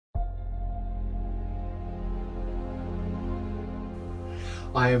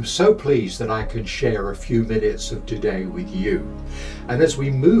I am so pleased that I can share a few minutes of today with you. And as we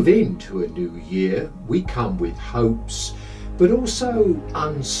move into a new year, we come with hopes, but also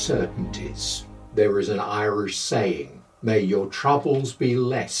uncertainties. There is an Irish saying, "May your troubles be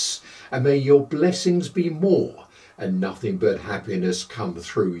less, and may your blessings be more, and nothing but happiness come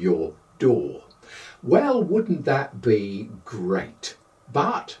through your door." Well, wouldn't that be great?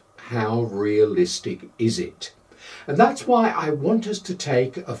 But how realistic is it? And that's why I want us to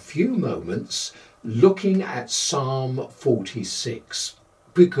take a few moments looking at Psalm 46,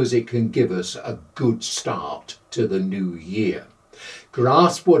 because it can give us a good start to the new year.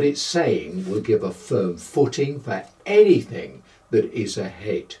 Grasp what it's saying will give a firm footing for anything that is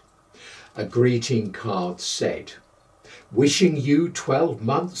ahead. A greeting card said, "Wishing you 12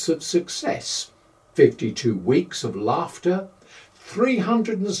 months of success, 52 weeks of laughter,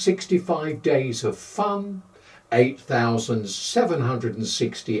 365 days of fun,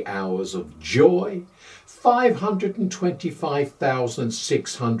 8,760 hours of joy,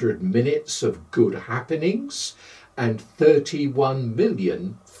 525,600 minutes of good happenings, and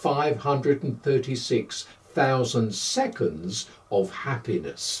 31,536,000 seconds of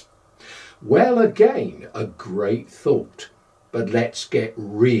happiness." Well, again, a great thought, but let's get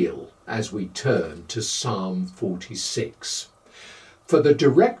real as we turn to Psalm 46. For the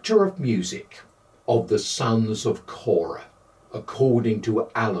director of music of the sons of Korah, according to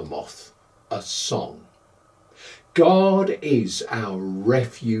Alamoth, a song. God is our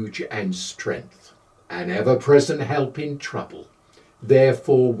refuge and strength, an ever-present help in trouble.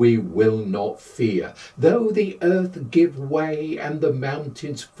 Therefore we will not fear, though the earth give way and the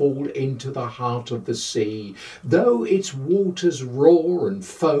mountains fall into the heart of the sea, though its waters roar and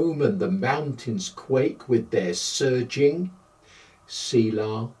foam and the mountains quake with their surging.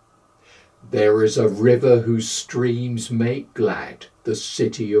 Selah. There is a river whose streams make glad the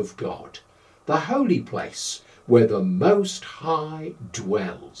city of God, the holy place where the Most High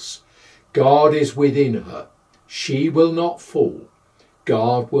dwells. God is within her, she will not fall.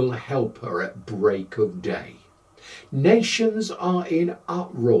 God will help her at break of day. Nations are in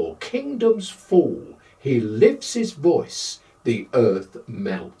uproar, kingdoms fall. He lifts his voice, the earth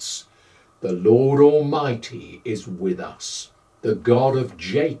melts. The Lord Almighty is with us. The God of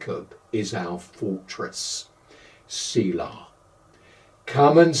Jacob is our fortress. Selah.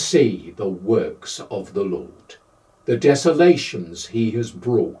 Come and see the works of the Lord, the desolations he has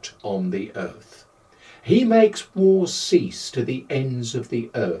brought on the earth. He makes war cease to the ends of the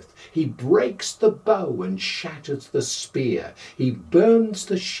earth. He breaks the bow and shatters the spear. He burns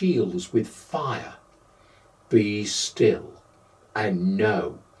the shields with fire. Be still and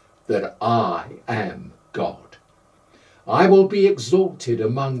know that I am God. I will be exalted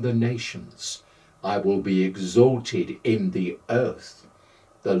among the nations. I will be exalted in the earth.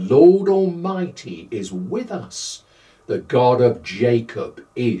 The Lord Almighty is with us. The God of Jacob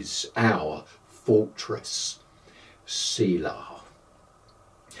is our fortress. Selah.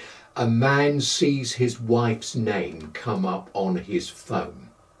 A man sees his wife's name come up on his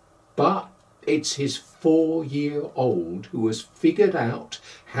phone, but it's his 4-year-old who has figured out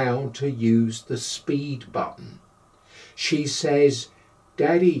how to use the speed button. She says,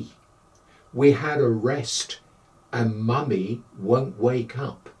 "Daddy, we had a rest and Mummy won't wake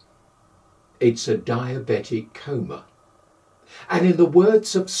up." It's a diabetic coma. And in the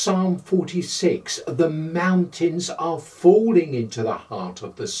words of Psalm 46, the mountains are falling into the heart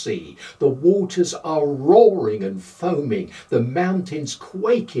of the sea. The waters are roaring and foaming, the mountains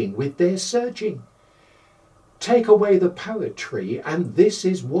quaking with their surging. Take away the poetry and this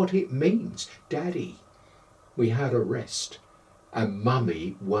is what it means. Daddy, we had a rest and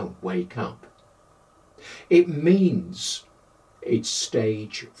Mummy won't wake up. It means it's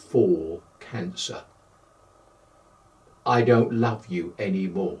stage 4 cancer. I don't love you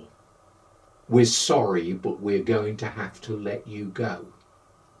anymore. We're sorry, but we're going to have to let you go.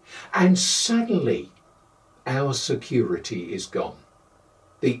 And suddenly our security is gone.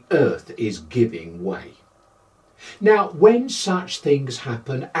 The earth is giving way. Now, when such things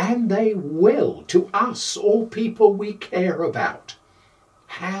happen, and they will to us or people we care about,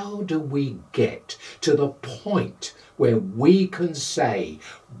 how do we get to the point where we can say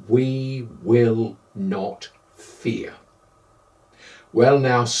we will not fear? Well,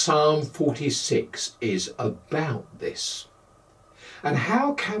 now Psalm 46 is about this. And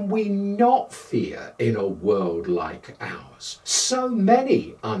how can we not fear in a world like ours? So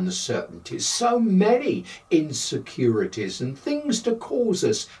many uncertainties, so many insecurities and things to cause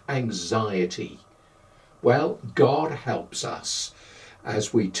us anxiety. Well, God helps us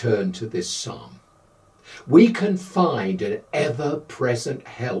as we turn to this psalm. We can find an ever-present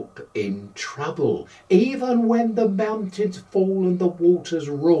help in trouble, even when the mountains fall and the waters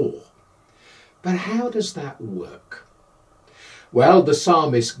roar. But how does that work? Well, the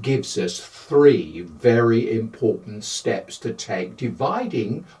psalmist gives us 3 very important steps to take,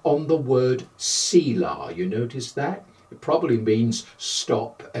 dividing on the word Selah. You notice that? It probably means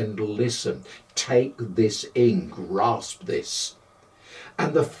stop and listen. Take this in, grasp this.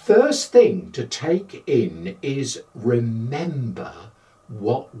 And the first thing to take in is remember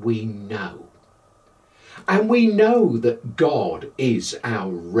what we know. And we know that God is our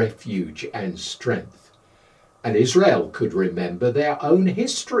refuge and strength. And Israel could remember their own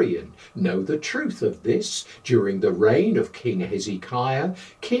history and know the truth of this. During the reign of King Hezekiah,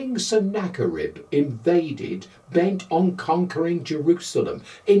 King Sennacherib invaded, bent on conquering Jerusalem.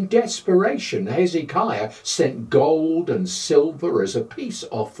 In desperation, Hezekiah sent gold and silver as a peace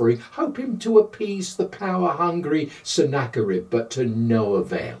offering, hoping to appease the power-hungry Sennacherib, but to no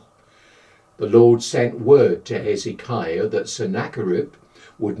avail. The Lord sent word to Hezekiah that Sennacherib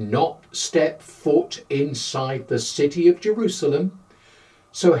would not step foot inside the city of Jerusalem.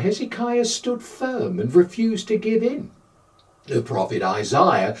 So Hezekiah stood firm and refused to give in. The prophet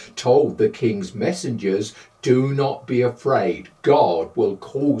Isaiah told the king's messengers, "Do not be afraid. God will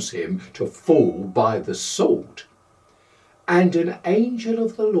cause him to fall by the sword." And an angel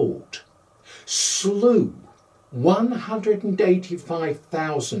of the Lord slew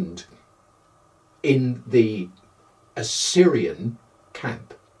 185,000 in the Assyrian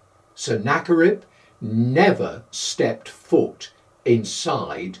camp. Sennacherib never stepped foot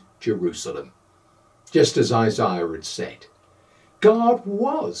inside Jerusalem. Just as Isaiah had said, God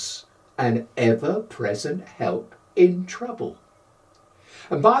was an ever-present help in trouble.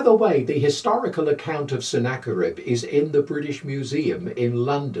 And by the way, the historical account of Sennacherib is in the British Museum in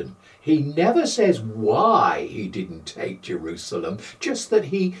London. He never says why he didn't take Jerusalem, just that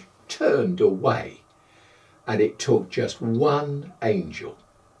he turned away. And it took just one angel.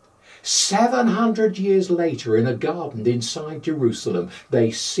 700 years later, in a garden inside Jerusalem,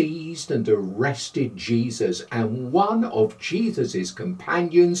 they seized and arrested Jesus, and one of Jesus's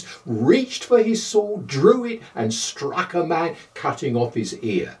companions reached for his sword, drew it, and struck a man, cutting off his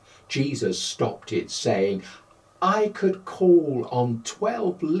ear. Jesus stopped it, saying, "I could call on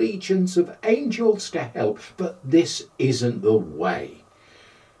 12 legions of angels to help, but this isn't the way."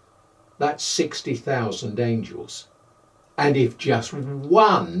 That's 60,000 angels. And if just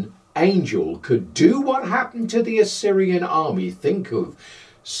one angel could do what happened to the Assyrian army, think of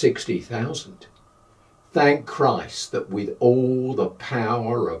 60,000. Thank Christ that with all the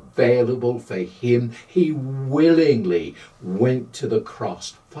power available for him, he willingly went to the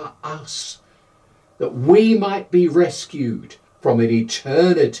cross for us, that we might be rescued from an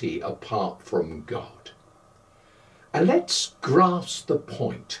eternity apart from God. And let's grasp the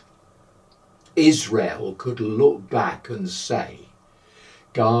point. Israel could look back and say,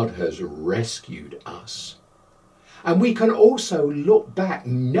 God has rescued us. And we can also look back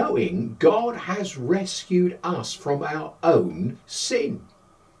knowing God has rescued us from our own sin.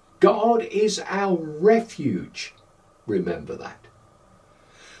 God is our refuge. Remember that.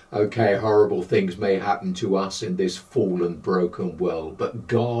 Okay, horrible things may happen to us in this fallen, broken world, but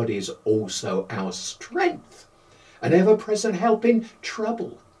God is also our strength, an ever-present help in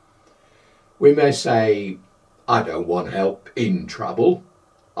trouble. We may say, I don't want help in trouble.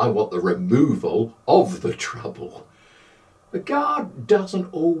 I want the removal of the trouble. But God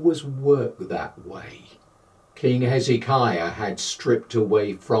doesn't always work that way. King Hezekiah had stripped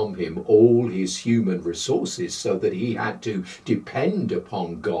away from him all his human resources so that he had to depend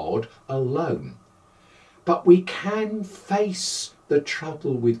upon God alone. But we can face the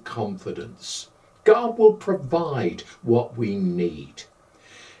trouble with confidence. God will provide what we need.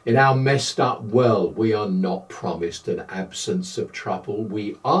 In our messed up world, we are not promised an absence of trouble.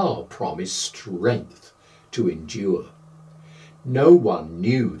 We are promised strength to endure. No one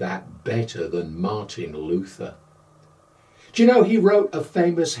knew that better than Martin Luther. Do you know he wrote a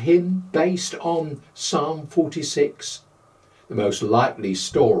famous hymn based on Psalm 46? The most likely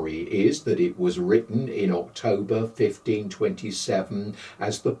story is that it was written in October 1527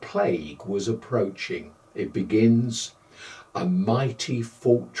 as the plague was approaching. It begins, "A mighty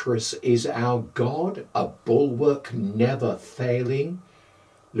fortress is our God, a bulwark never failing."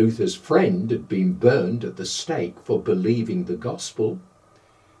 Luther's friend had been burned at the stake for believing the gospel.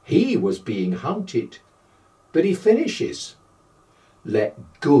 He was being hunted, but he finishes,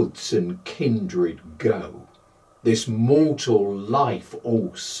 "Let goods and kindred go, this mortal life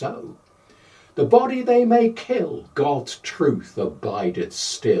also." The body they may kill, God's truth abideth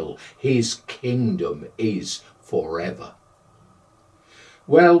still. His kingdom is forever.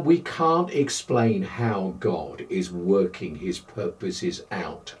 Well, we can't explain how God is working his purposes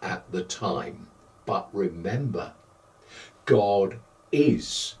out at the time. But remember, God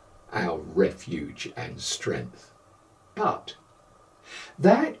is our refuge and strength. But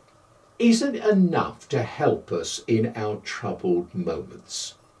that isn't enough to help us in our troubled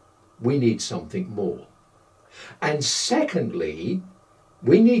moments. We need something more. And secondly,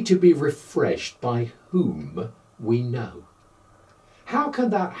 we need to be refreshed by whom we know. How can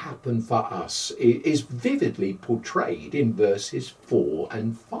that happen for us? It is vividly portrayed in verses 4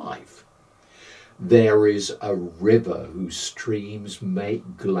 and 5. There is a river whose streams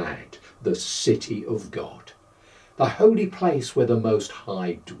make glad the city of God, the holy place where the Most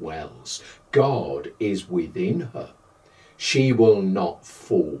High dwells. God is within her. She will not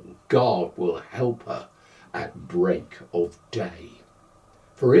fall. God will help her at break of day.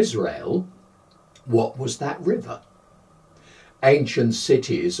 For Israel, what was that river? Ancient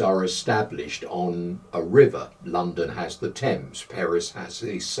cities are established on a river. London has the Thames, Paris has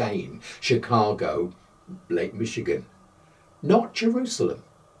the Seine, Chicago, Lake Michigan. Not Jerusalem.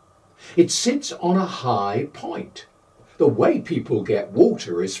 It sits on a high point. The way people get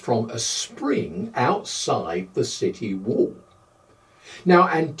water is from a spring outside the city wall. Now,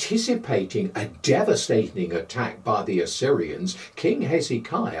 anticipating a devastating attack by the Assyrians, King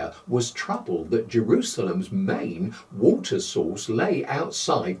Hezekiah was troubled that Jerusalem's main water source lay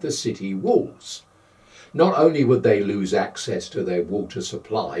outside the city walls. Not only would they lose access to their water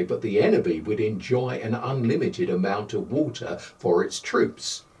supply, but the enemy would enjoy an unlimited amount of water for its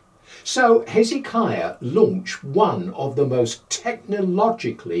troops. So Hezekiah launched one of the most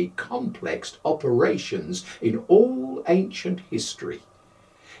technologically complex operations in all ancient history.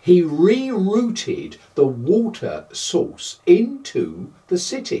 He rerouted the water source into the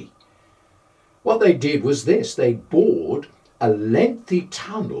city. What they did was this: they bored a lengthy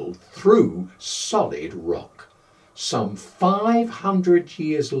tunnel through solid rock. Some 500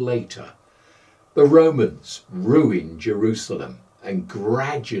 years later, the Romans ruined Jerusalem, and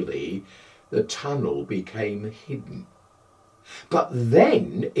gradually the tunnel became hidden. But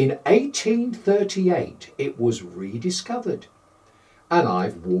then in 1838 it was rediscovered, and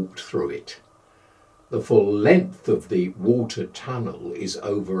I've walked through it. The full length of the water tunnel is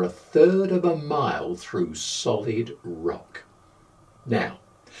over 1/3 of a mile through solid rock. Now,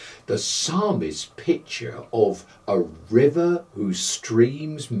 the psalmist's picture of a river whose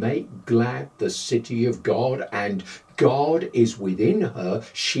streams make glad the city of God, and God is within her,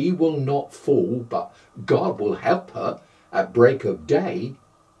 she will not fall, but God will help her at break of day.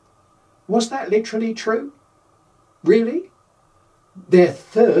 Was that literally true? Really? Their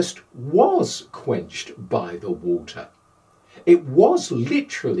thirst was quenched by the water. It was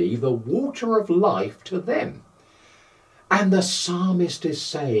literally the water of life to them. And the psalmist is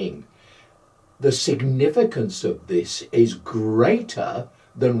saying the significance of this is greater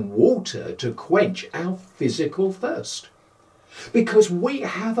than water to quench our physical thirst. Because we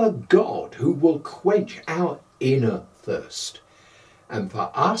have a God who will quench our inner thirst. And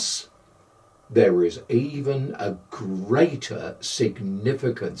for us, there is even a greater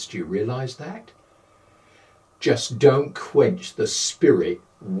significance. Do you realize that? Just don't quench the Spirit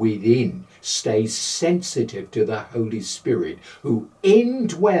within. Stay sensitive to the Holy Spirit who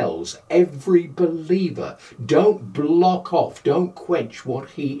indwells every believer. Don't block off, don't quench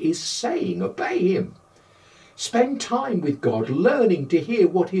what he is saying. Obey him. Spend time with God, learning to hear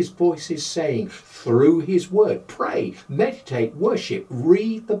what his voice is saying through his word. Pray, meditate, worship,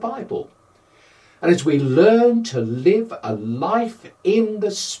 read the Bible. And as we learn to live a life in the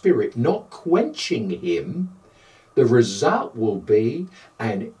Spirit, not quenching him, the result will be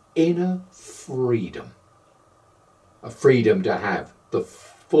an inner freedom. A freedom to have the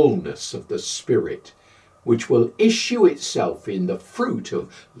fullness of the Spirit, which will issue itself in the fruit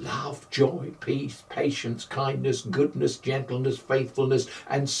of love, joy, peace, patience, kindness, goodness, gentleness, faithfulness,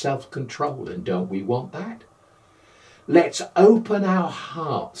 and self-control. And don't we want that? Let's open our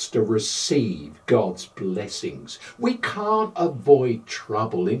hearts to receive God's blessings. We can't avoid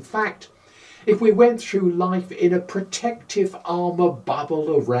trouble. In fact, if we went through life in a protective armour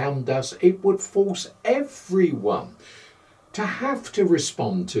bubble around us, it would force everyone to have to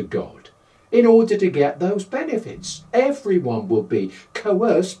respond to God in order to get those benefits. Everyone will be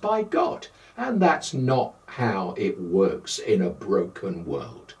coerced by God, and that's not how it works in a broken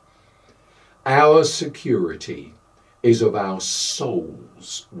world. Our security is of our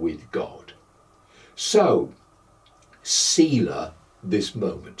souls with God. So, Selah this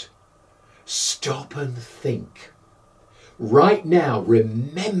moment. Stop and think. Right now,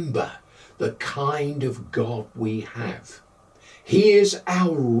 remember the kind of God we have. He is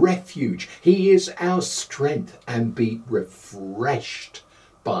our refuge. He is our strength, and be refreshed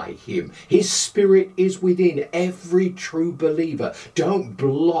by him. His spirit is within every true believer. Don't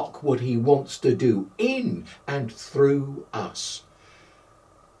block what he wants to do in and through us.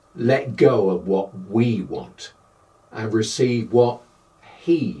 Let go of what we want and receive what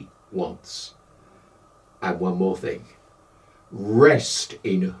he wants. And one more thing. Rest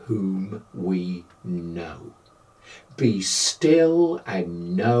in whom we know. Be still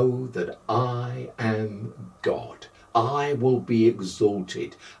and know that I am God. I will be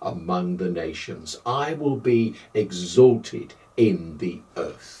exalted among the nations. I will be exalted in the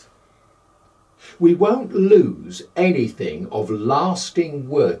earth. We won't lose anything of lasting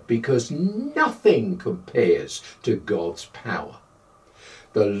worth because nothing compares to God's power.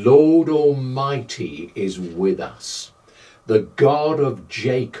 The Lord Almighty is with us. The God of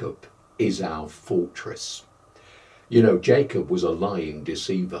Jacob is our fortress. You know, Jacob was a lying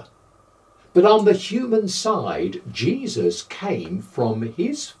deceiver. But on the human side, Jesus came from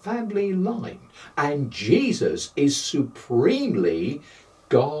his family line. And Jesus is supremely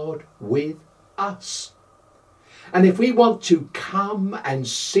God with us. And if we want to come and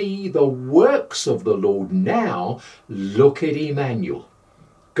see the works of the Lord now, look at Emmanuel.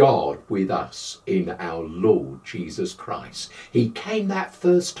 God with us in our Lord Jesus Christ. He came that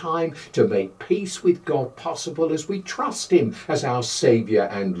first time to make peace with God possible as we trust him as our Saviour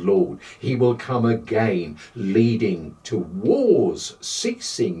and Lord. He will come again, leading to wars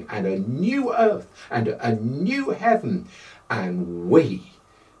ceasing and a new earth and a new heaven, and we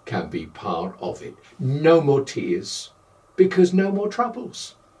can be part of it. No more tears, because no more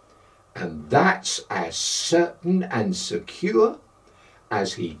troubles. And that's as certain and secure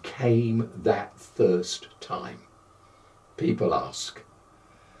as he came that first time. People ask,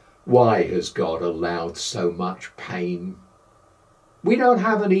 why has God allowed so much pain? We don't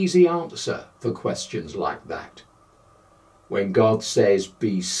have an easy answer for questions like that. When God says,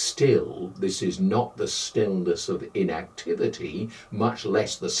 be still, this is not the stillness of inactivity, much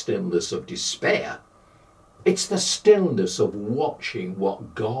less the stillness of despair. It's the stillness of watching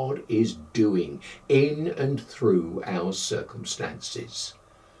what God is doing in and through our circumstances.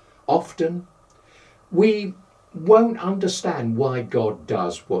 Often, we won't understand why God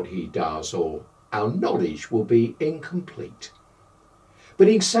does what he does, or our knowledge will be incomplete. But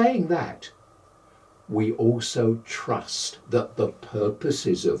in saying that, we also trust that the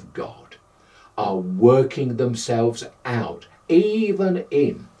purposes of God are working themselves out, even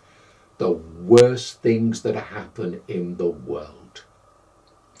in the worst things that happen in the world.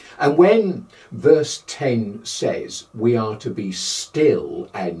 And when verse 10 says we are to be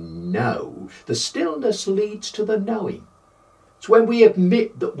still and know, the stillness leads to the knowing. It's when we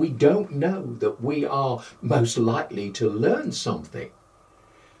admit that we don't know that we are most likely to learn something.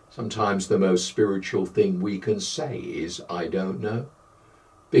 Sometimes the most spiritual thing we can say is, I don't know.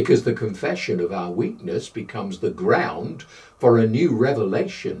 Because the confession of our weakness becomes the ground for a new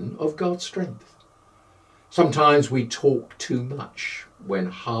revelation of God's strength. Sometimes we talk too much when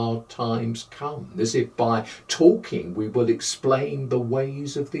hard times come, as if by talking we will explain the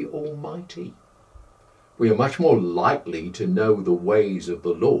ways of the Almighty. We are much more likely to know the ways of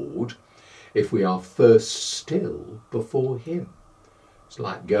the Lord if we are first still before him. It's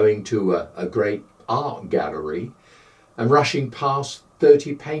like going to a great art gallery and rushing past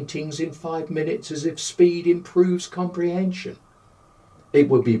 30 paintings in 5 minutes as if speed improves comprehension. It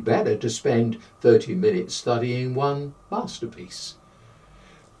would be better to spend 30 minutes studying one masterpiece.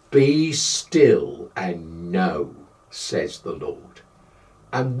 Be still and know, says the Lord.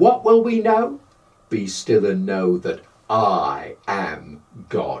 And what will we know? Be still and know that I am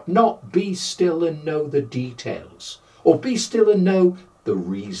God. Not be still and know the details, or be still and know the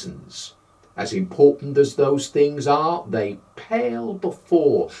reasons. As important as those things are, they pale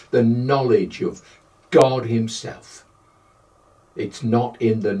before the knowledge of God himself. It's not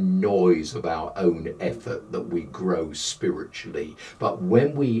in the noise of our own effort that we grow spiritually, but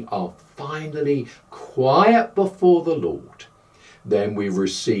when we are finally quiet before the Lord, then we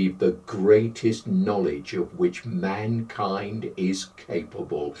receive the greatest knowledge of which mankind is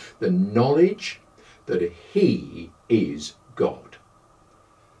capable, the knowledge that he is God.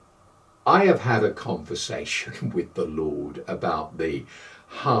 I have had a conversation with the Lord about the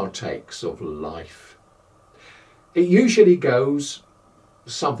heartaches of life. It usually goes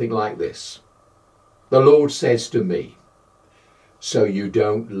something like this. The Lord says to me, so you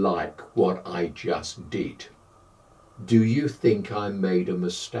don't like what I just did? Do you think I made a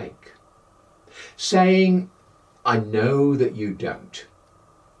mistake? saying, I know that you don't,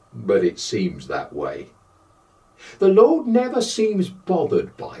 but it seems that way. The Lord never seems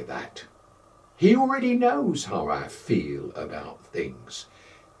bothered by that. He already knows how I feel about things.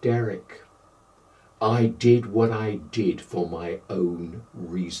 Derek, I did what I did for my own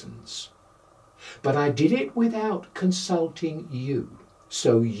reasons. But I did it without consulting you,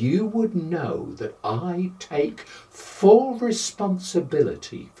 so you would know that I take full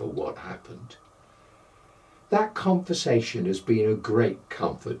responsibility for what happened. That conversation has been a great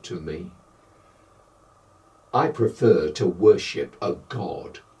comfort to me. I prefer to worship a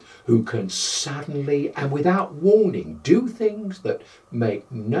God who can suddenly and without warning do things that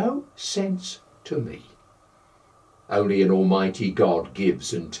make no sense to me. Only an almighty God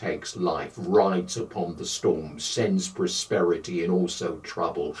gives and takes life, rides upon the storms, sends prosperity and also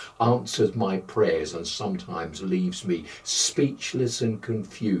trouble, answers my prayers and sometimes leaves me speechless and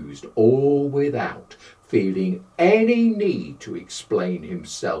confused, all without feeling any need to explain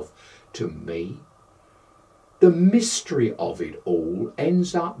himself to me. The mystery of it all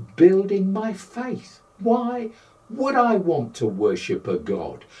ends up building my faith. Why would I want to worship a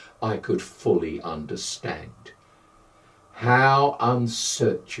God I could fully understand? How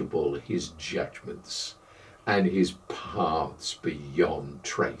unsearchable his judgments and his paths beyond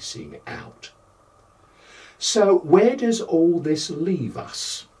tracing out. So where does all this leave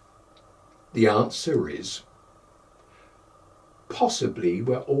us? The answer is, possibly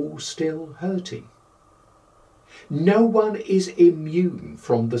we're all still hurting. No one is immune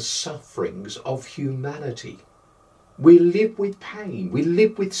from the sufferings of humanity. We live with pain, we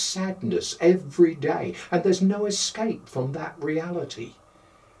live with sadness every day, and there's no escape from that reality.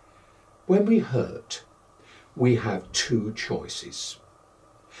 When we hurt, we have two choices.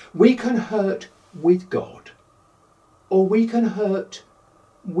 We can hurt with God, or we can hurt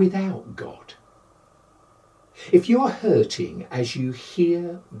without God. If you're hurting as you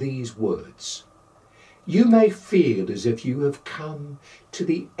hear these words, you may feel as if you have come to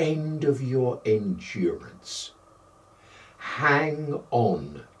the end of your endurance. Hang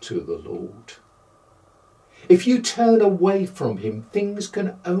on to the Lord. If you turn away from him, things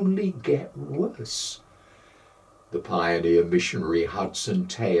can only get worse. The pioneer missionary Hudson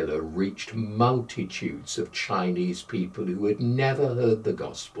Taylor reached multitudes of Chinese people who had never heard the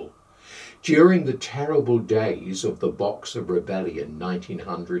gospel. During the terrible days of the Boxer Rebellion,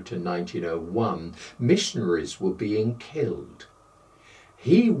 1900 to 1901, missionaries were being killed.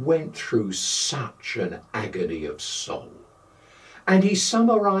 He went through such an agony of soul. And he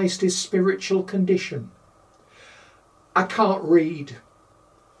summarised his spiritual condition. I can't read,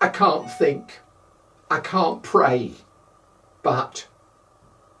 I can't think, I can't pray, but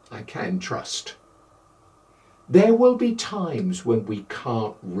I can trust. There will be times when we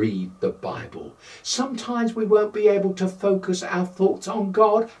can't read the Bible. Sometimes we won't be able to focus our thoughts on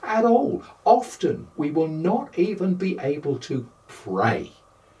God at all. Often we will not even be able to pray.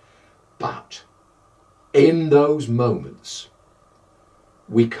 But in those moments,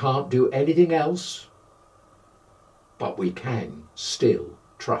 we can't do anything else, but we can still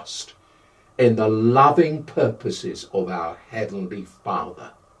trust in the loving purposes of our Heavenly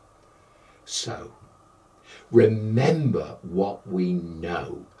Father. So, remember what we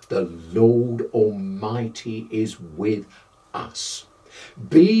know. The Lord Almighty is with us.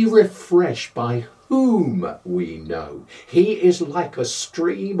 Be refreshed by whom we know. He is like a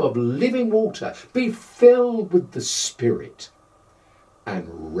stream of living water. Be filled with the Spirit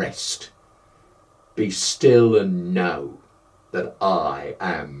and rest. Be still and know that I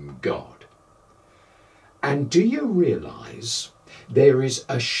am God. And do you realise there is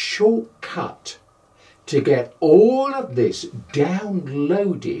a shortcut to get all of this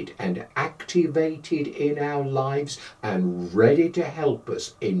downloaded and activated in our lives and ready to help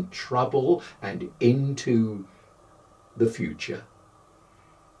us in trouble and into the future?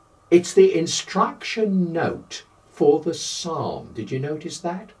 It's the instruction note for the psalm. Did you notice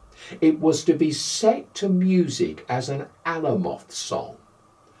that? It was to be set to music as an Alamoth song.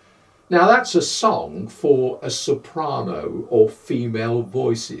 Now that's a song for a soprano or female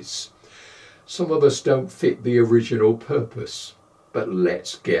voices. Some of us don't fit the original purpose, but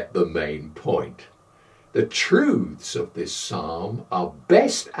let's get the main point. The truths of this psalm are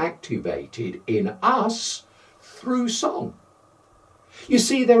best activated in us through song. You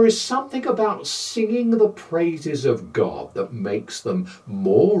see, there is something about singing the praises of God that makes them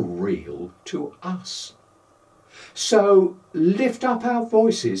more real to us. So lift up our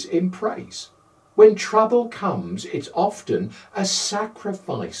voices in praise. When trouble comes, it's often a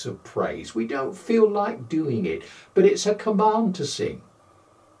sacrifice of praise. We don't feel like doing it, but it's a command to sing.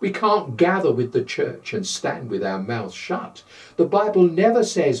 We can't gather with the church and stand with our mouths shut. The Bible never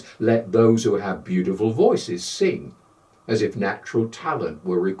says, let those who have beautiful voices sing, as if natural talent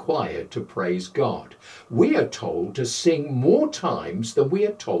were required to praise God. We are told to sing more times than we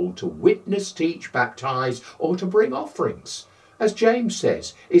are told to witness, teach, baptize, or to bring offerings. As James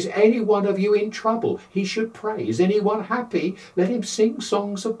says, is any one of you in trouble? He should pray. Is anyone happy? Let him sing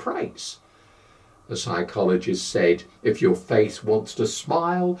songs of praise. The psychologist said, if your face wants to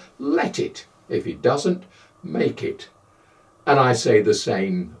smile, let it. If it doesn't, make it. And I say the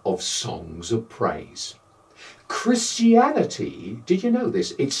same of songs of praise. Christianity, did you know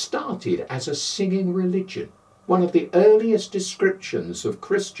this? It started as a singing religion. One of the earliest descriptions of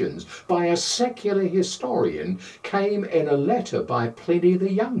Christians by a secular historian came in a letter by Pliny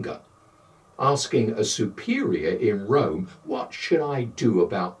the Younger, asking a superior in Rome, what should I do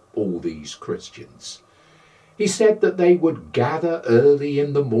about all these Christians? He said that they would gather early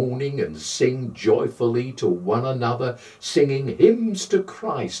in the morning and sing joyfully to one another, singing hymns to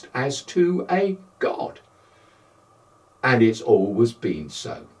Christ as to a God. And it's always been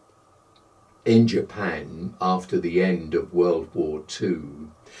so. In Japan, after the end of World War II,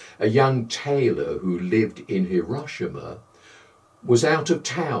 a young tailor who lived in Hiroshima was out of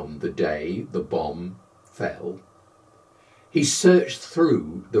town the day the bomb fell. He searched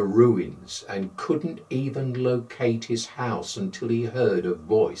through the ruins and couldn't even locate his house until he heard a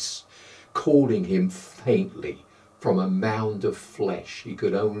voice calling him faintly from a mound of flesh he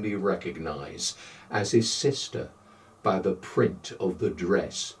could only recognize as his sister by the print of the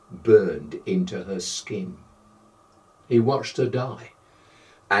dress burned into her skin. He watched her die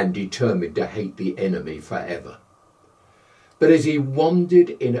and determined to hate the enemy forever. But as he wandered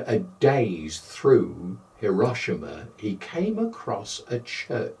in a daze through Hiroshima, he came across a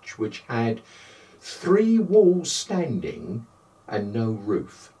church which had 3 walls standing and no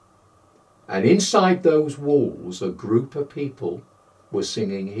roof. And inside those walls, a group of people were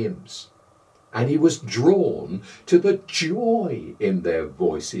singing hymns. And he was drawn to the joy in their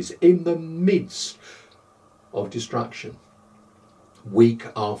voices in the midst of destruction. Week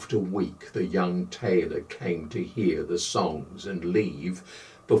after week, the young tailor came to hear the songs and leave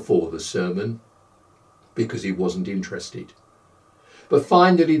before the sermon because he wasn't interested. But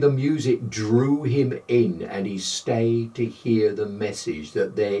finally the music drew him in and he stayed to hear the message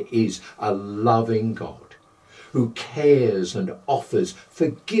that there is a loving God who cares and offers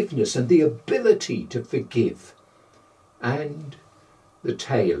forgiveness and the ability to forgive. And the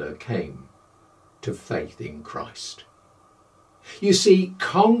tailor came to faith in Christ. You see,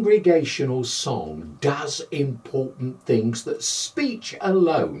 congregational song does important things that speech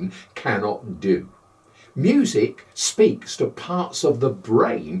alone cannot do. Music speaks to parts of the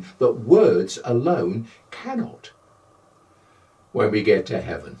brain that words alone cannot. When we get to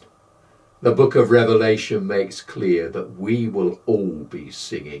heaven, the book of Revelation makes clear that we will all be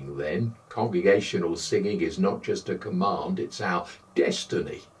singing then. Congregational singing is not just a command, it's our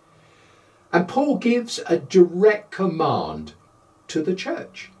destiny. And Paul gives a direct command to the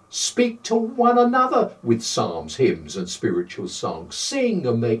church. Speak to one another with psalms, hymns and spiritual songs. Sing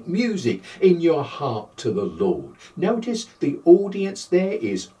and make music in your heart to the Lord. Notice the audience there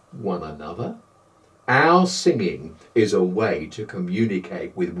is one another. Our singing is a way to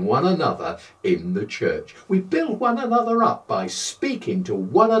communicate with one another in the church. We build one another up by speaking to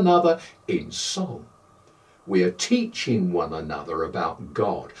one another in song. We are teaching one another about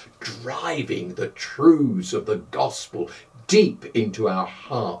God, driving the truths of the gospel deep into our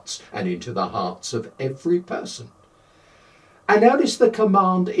hearts and into the hearts of every person. And notice the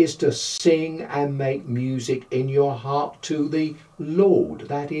command is to sing and make music in your heart to the Lord.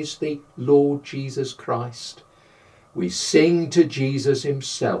 That is the Lord Jesus Christ. We sing to Jesus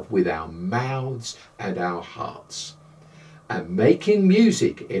himself with our mouths and our hearts. And making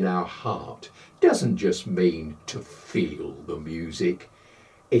music in our heart doesn't just mean to feel the music.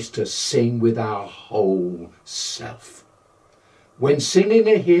 It's to sing with our whole self. When singing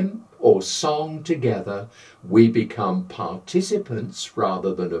a hymn or song together, we become participants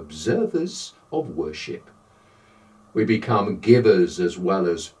rather than observers of worship. We become givers as well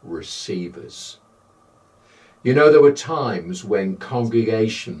as receivers. You know, there were times when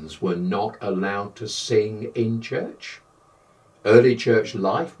congregations were not allowed to sing in church. Early church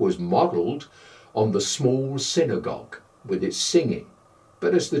life was modelled on the small synagogue with its singing.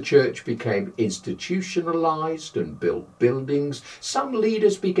 But as the church became institutionalized and built buildings, some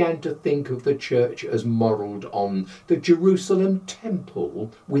leaders began to think of the church as modelled on the Jerusalem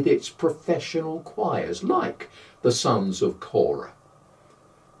temple with its professional choirs, like the sons of Korah.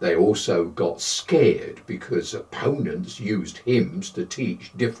 They also got scared because opponents used hymns to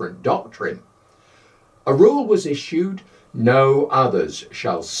teach different doctrine. A rule was issued: no others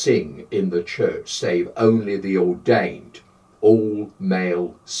shall sing in the church save only the ordained, all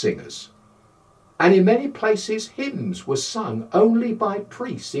male singers. And in many places hymns were sung only by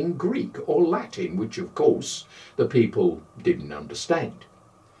priests in Greek or Latin, which of course the people didn't understand.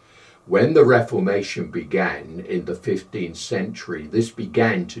 When the Reformation began in the 15th century, this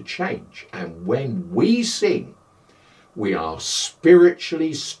began to change. And when we sing, we are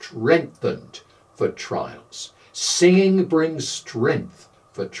spiritually strengthened for trials. Singing brings strength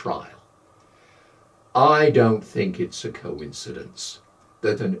for trial. I don't think it's a coincidence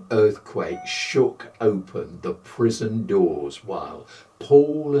that an earthquake shook open the prison doors while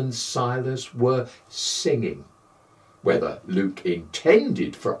Paul and Silas were singing. Whether Luke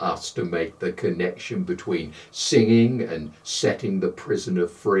intended for us to make the connection between singing and setting the prisoner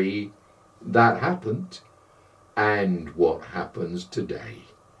free, that happened, and what happens today.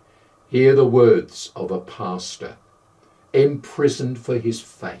 Hear the words of a pastor imprisoned for his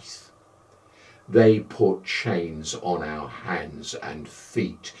faith. They put chains on our hands and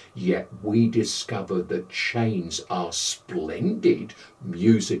feet, yet we discovered that chains are splendid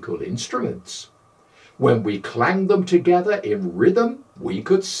musical instruments. When we clang them together in rhythm, we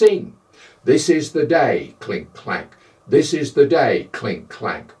could sing. This is the day, clink clank. This is the day, clink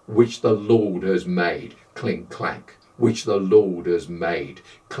clank, which the Lord has made, clink clank, which the Lord has made,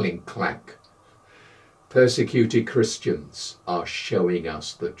 clink clank. Persecuted Christians are showing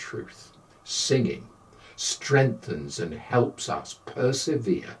us the truth. Singing strengthens and helps us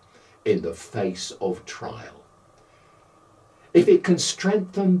persevere in the face of trial. If it can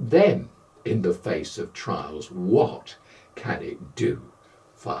strengthen them in the face of trials, what can it do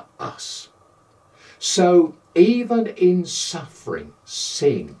for us? So even in suffering,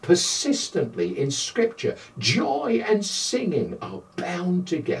 sing persistently in Scripture. Joy and singing are bound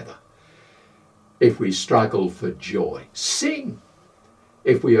together. If we struggle for joy, sing.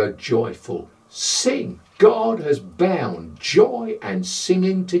 If we are joyful, sing. God has bound joy and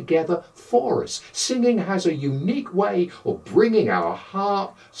singing together for us. Singing has a unique way of bringing our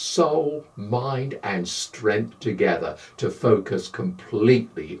heart, soul, mind and strength together to focus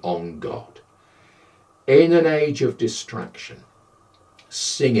completely on God. In an age of distraction,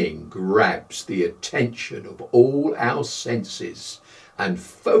 singing grabs the attention of all our senses and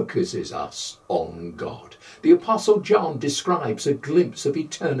focuses us on God. The Apostle John describes a glimpse of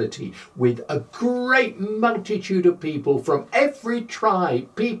eternity with a great multitude of people from every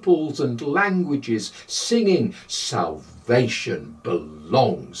tribe, peoples and languages singing, "Salvation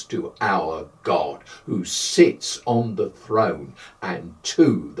belongs to our God who sits on the throne and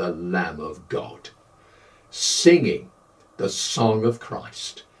to the Lamb of God." Singing the song of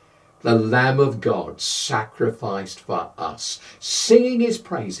Christ, the Lamb of God sacrificed for us, singing his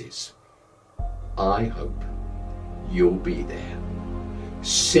praises. I hope you'll be there,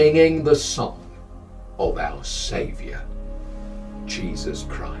 singing the song of our Saviour, Jesus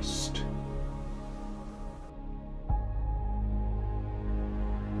Christ.